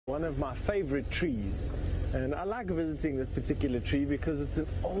One of my favorite trees, and I like visiting this particular tree because it's an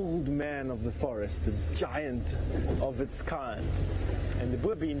old man of the forest, a giant of its kind. And the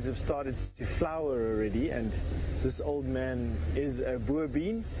Boer-Beans have started to flower already, and this old man is a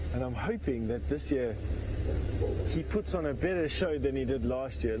Boer-Bean, and I'm hoping that this year he puts on a better show than he did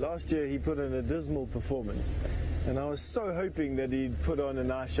last year. Last year he put on a dismal performance, and I was so hoping that he'd put on a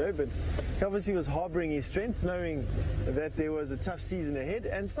nice show, but he obviously was harboring his strength, knowing that there was a tough season ahead.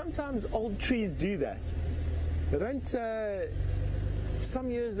 And sometimes old trees do that. They don't, some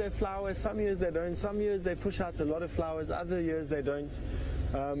years they flower, some years they don't, some years they push out a lot of flowers, other years they don't.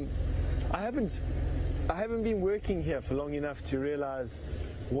 I haven't been working here for long enough to realize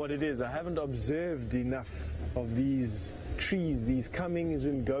what it is. I haven't observed enough of these trees, these comings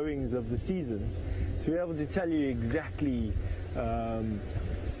and goings of the seasons, to be able to tell you exactly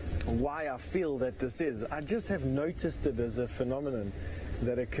why I feel that this is. I just have noticed it as a phenomenon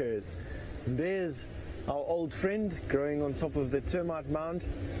that occurs. There's our old friend growing on top of the termite mound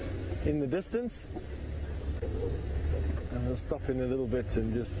in the distance. And I'll stop in a little bit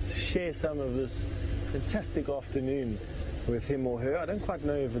and just share some of this fantastic afternoon with him or her. I don't quite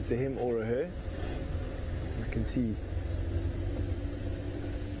know if it's a him or a her. I can see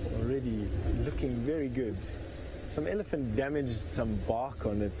already looking very good. Some elephant damaged some bark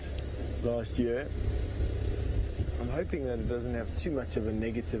on it last year. I'm hoping that it doesn't have too much of a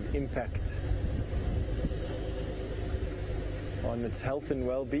negative impact on its health and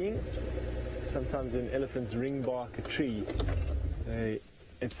well-being. Sometimes when elephants ring bark a tree,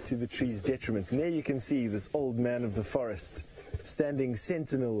 it's to the tree's detriment. And there you can see this old man of the forest standing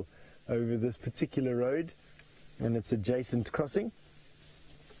sentinel over this particular road and its adjacent crossing.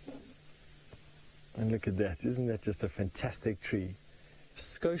 And look at that, isn't that just a fantastic tree?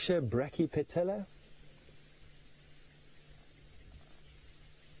 Scotia brachypetala.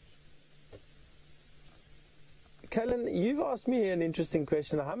 Colin, you've asked me an interesting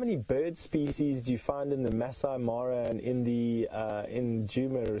question. How many bird species do you find in the Masai Mara and in the in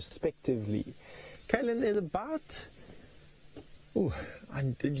Djuma respectively? Colin, there's about... Oh, I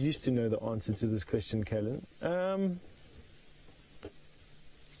used to know the answer to this question, Colin.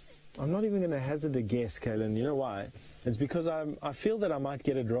 I'm not even going to hazard a guess, Colin. You know why? It's because I feel that I might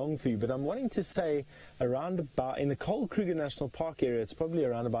get it wrong for you, but I'm wanting to say around about, in the Kruger National Park area, it's probably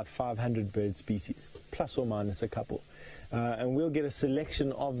around about 500 bird species, plus or minus a couple. And we'll get a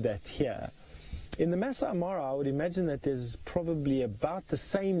selection of that here. In the Masai Mara, I would imagine that there's probably about the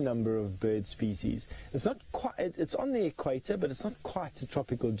same number of bird species. It's not quite, it's on the equator, but it's not quite a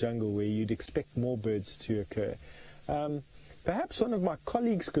tropical jungle where you'd expect more birds to occur. Perhaps one of my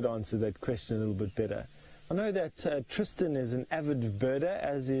colleagues could answer that question a little bit better. I know that Tristan is an avid birder,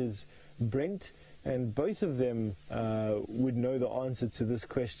 as is Brent, and both of them would know the answer to this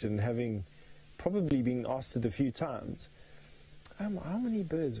question, having probably been asked it a few times. How many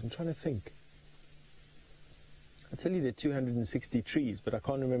birds? I'm trying to think. I tell you there are 260 trees, but I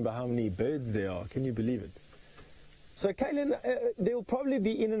can't remember how many birds there are. Can you believe it? So, Kaylin, there will probably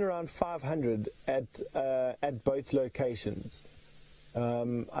be in and around 500 at both locations.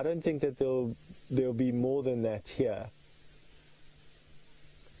 I don't think that there'll be more than that here.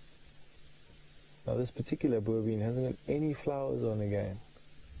 Now, this particular Boer-Bean hasn't got any flowers on again.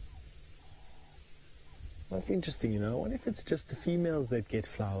 That's interesting, you know. I wonder if it's just the females that get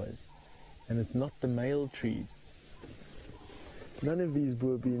flowers, and it's not the male trees. None of these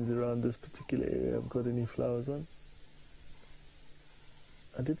Boer-Beans around this particular area have got any flowers on.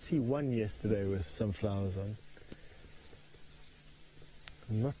 I did see one yesterday with some flowers on.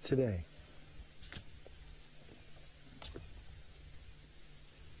 Not today.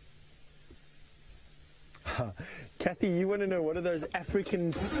 Kathy, you want to know what are those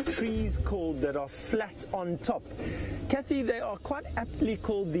African trees called that are flat on top? Kathy, they are quite aptly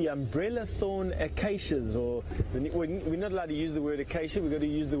called the umbrella thorn acacias, or we're not allowed to use the word acacia, we've got to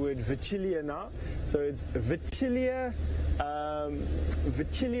use the word Vachellia now. So it's Vachellia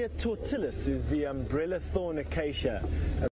tortilis is the umbrella thorn acacia.